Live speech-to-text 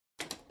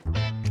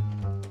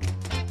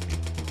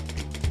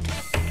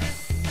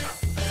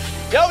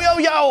Yo, yo,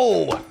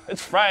 yo!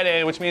 It's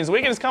Friday, which means the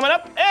weekend is coming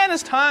up, and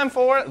it's time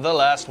for The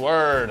Last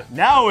Word.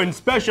 Now in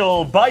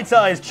special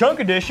bite-sized chunk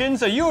edition,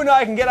 so you and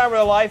I can get on with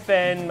our life,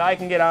 and I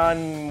can get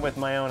on with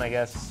my own, I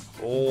guess.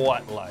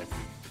 What life?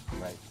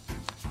 Right.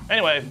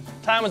 Anyway,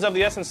 time is of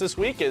the essence this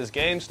week as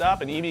GameStop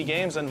and EB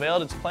Games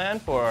unveiled its plan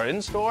for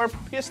in-store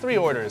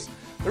PS3 orders.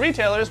 The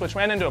retailers, which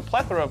ran into a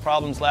plethora of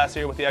problems last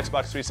year with the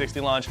Xbox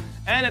 360 launch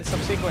and its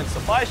subsequent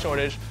supply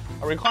shortage,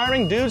 are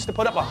requiring dudes to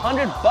put up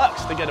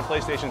 $100 to get a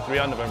PlayStation 3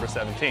 on November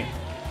 17th.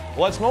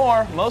 What's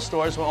more, most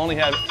stores will only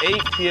have 8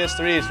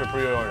 PS3s for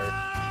pre-order.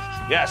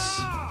 Yes,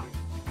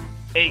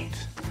 8.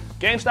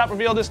 GameStop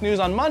revealed this news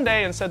on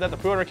Monday and said that the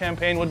pre-order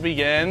campaign would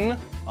begin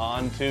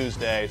on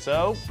Tuesday.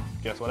 So,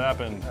 guess what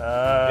happened?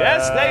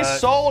 Yes, they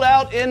sold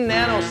out in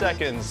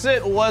nanoseconds.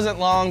 It wasn't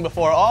long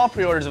before all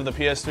pre-orders of the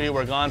PS3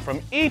 were gone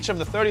from each of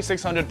the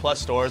 3,600 plus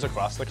stores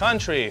across the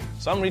country.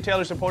 Some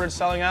retailers reported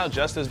selling out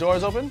just as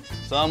doors opened.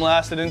 Some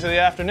lasted into the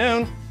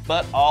afternoon,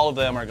 but all of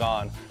them are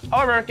gone.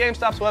 However,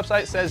 GameStop's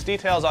website says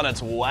details on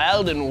its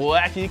wild and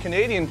wacky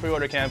Canadian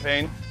pre-order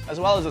campaign, as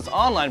well as its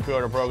online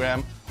pre-order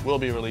program, will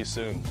be released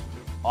soon.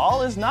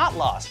 All is not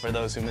lost for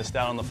those who missed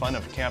out on the fun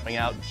of camping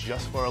out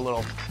just for a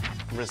little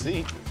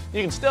receipt.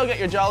 You can still get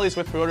your jollies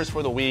with pre-orders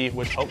for the Wii,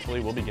 which hopefully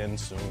will begin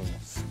soon.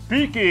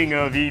 Speaking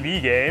of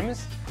EB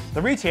Games,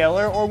 the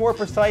retailer, or more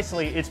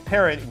precisely its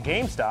parent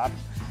GameStop,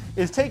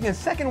 is taking a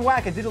second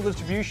whack at digital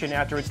distribution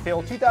after its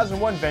failed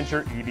 2001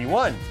 venture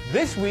EB1.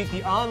 This week,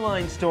 the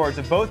online stores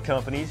of both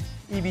companies,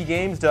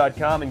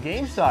 ebgames.com and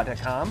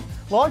GameSpot.com,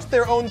 launched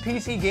their own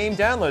PC game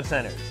download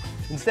centers.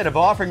 Instead of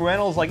offering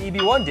rentals like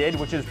EB1 did,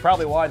 which is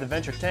probably why the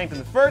venture tanked in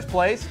the first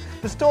place,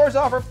 the stores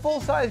offer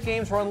full-size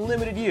games for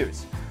unlimited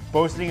use.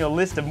 Boasting a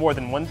list of more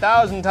than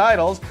 1,000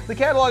 titles, the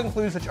catalog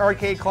includes such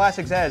arcade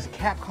classics as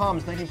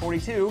Capcom's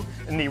 1942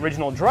 and the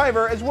original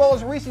Driver, as well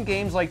as recent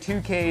games like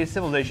 2K's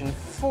Civilization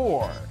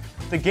 4.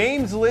 The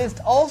games list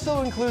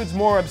also includes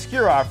more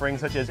obscure offerings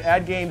such as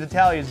Ad Games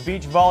Italia's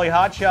Beach Volley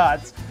Hot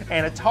Shots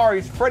and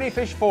Atari's Freddy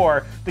Fish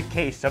 4, the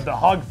case of the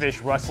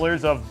hogfish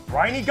rustlers of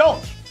Briny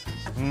Gulch.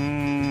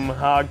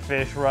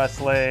 Hogfish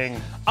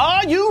rustling.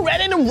 Are you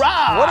ready to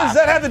rock? What does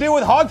that have to do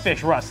with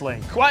hogfish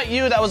rustling? Quite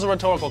you, that was a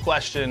rhetorical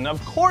question.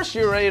 Of course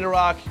you're ready to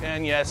rock,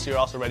 and yes, you're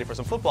also ready for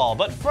some football.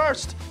 But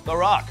first, The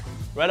Rock.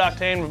 Red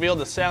Octane revealed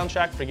the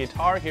soundtrack for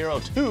Guitar Hero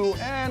 2,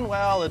 and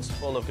well, it's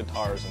full of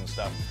guitars and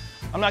stuff.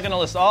 I'm not going to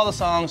list all the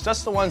songs,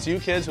 just the ones you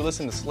kids who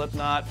listen to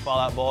Slipknot, Fall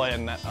Out Boy,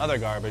 and that other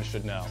garbage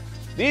should know.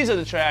 These are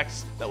the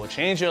tracks that will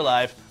change your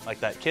life, like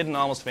that kid in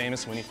Almost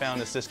Famous when he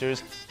found his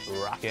sister's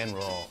rock and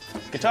roll.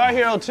 Guitar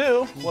Hero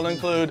 2 will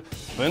include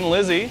Thin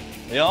Lizzy,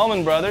 the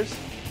Allman Brothers,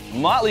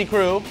 Motley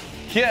Crue,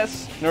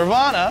 Kiss,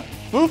 Nirvana,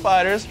 Foo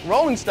Fighters,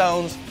 Rolling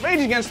Stones, Rage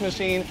Against the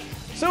Machine,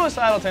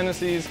 Suicidal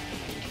Tendencies,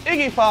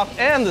 Iggy Pop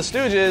and the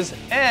Stooges,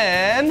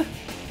 and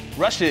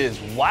Rush's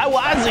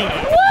YYZ.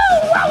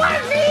 Woo!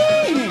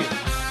 YYZ!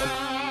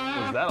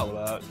 What's that all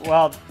about?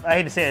 Well, I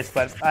hate to say this,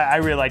 but I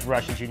really liked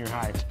Rush in junior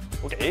high.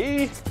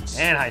 Okay.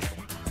 And high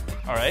school.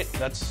 All right,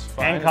 that's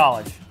fine. And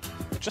college.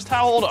 Just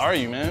how old are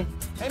you, man?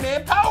 Hey,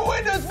 man, Power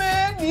Windows,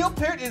 man! Neil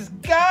Peart is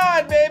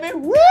God, baby!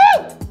 Woo!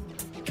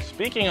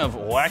 Speaking of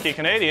wacky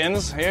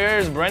Canadians,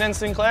 here's Brennan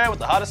Sinclair with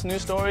the hottest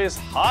news stories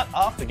hot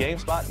off the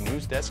GameSpot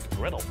news desk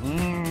griddle.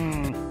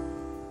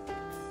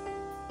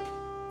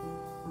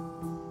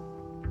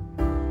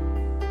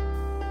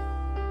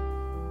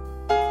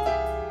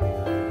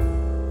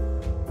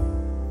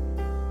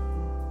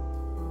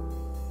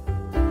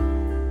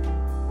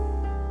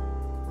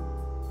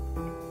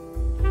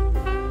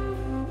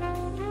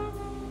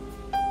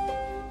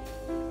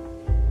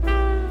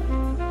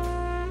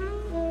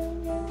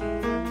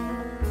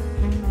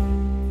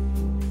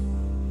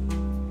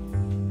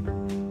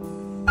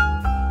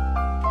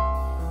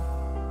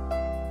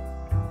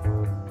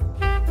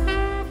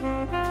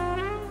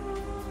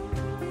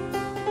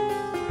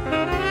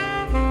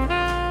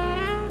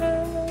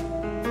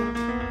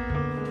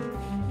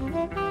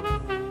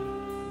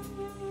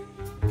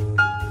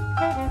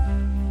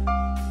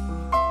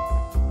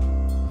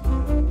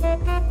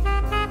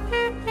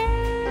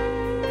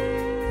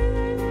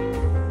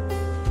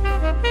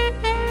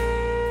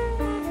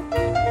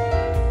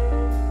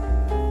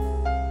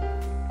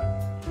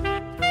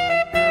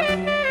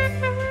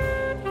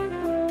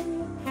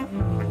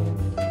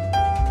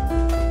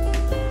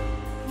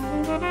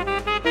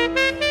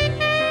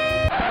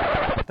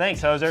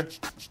 Thanks, Hoser.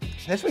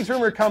 This week's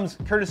rumor comes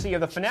courtesy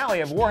of the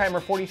finale of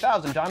Warhammer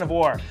 40,000 Dawn of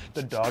War,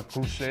 The Dark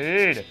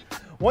Crusade.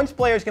 Once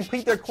players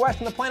complete their quest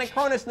on the planet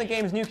Cronus in the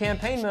game's new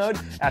campaign mode,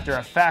 after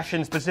a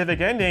faction-specific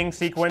ending,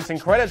 sequence, and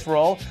credits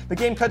roll, the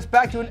game cuts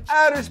back to an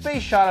outer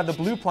space shot of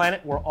the blue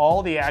planet where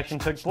all the action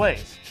took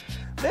place.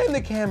 Then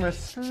the camera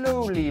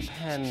slowly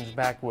pans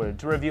backward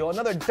to reveal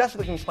another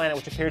desolate-looking planet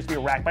which appears to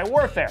be racked by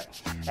warfare,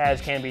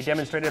 as can be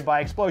demonstrated by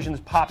explosions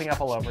popping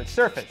up all over its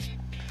surface.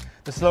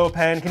 The slow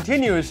pan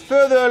continues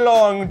further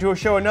along to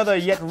show another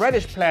yet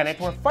reddish planet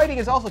where fighting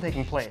is also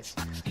taking place.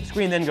 The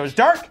screen then goes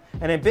dark,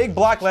 and in big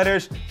block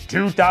letters,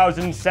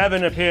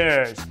 2007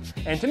 appears.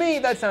 And to me,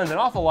 that sounds an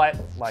awful lot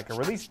like a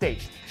release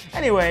date.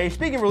 Anyway,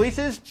 speaking of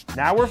releases,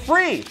 now we're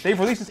free. They've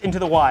released us into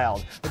the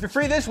wild. If you're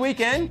free this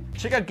weekend,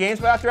 check out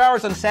GameSpot After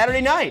Hours on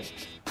Saturday night.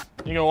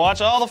 You can watch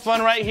all the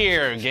fun right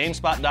here,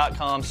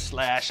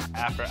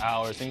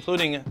 GameSpot.com/afterhours,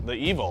 including the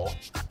evil,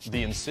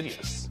 the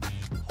insidious,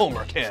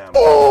 Homer Cam.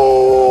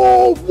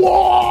 Oh,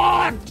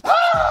 what?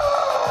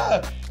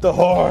 Ah! The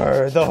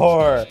horror, the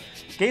horror.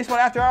 GameSpot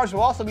After Hours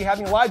will also be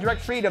having a live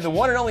direct feed of the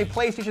one and only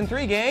PlayStation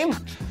 3 game,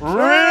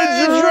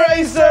 Ridge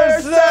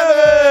Racer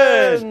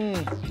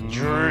 7!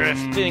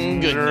 Drifting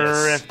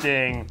goodness.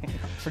 Drifting.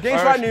 For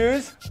GameSpot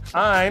News,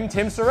 I'm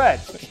Tim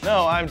Surrett.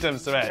 No, I'm Tim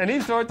Surrett. And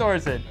he's Thor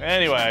Thorson.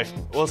 Anyway,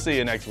 we'll see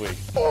you next week.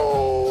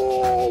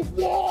 Oh,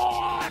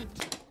 what?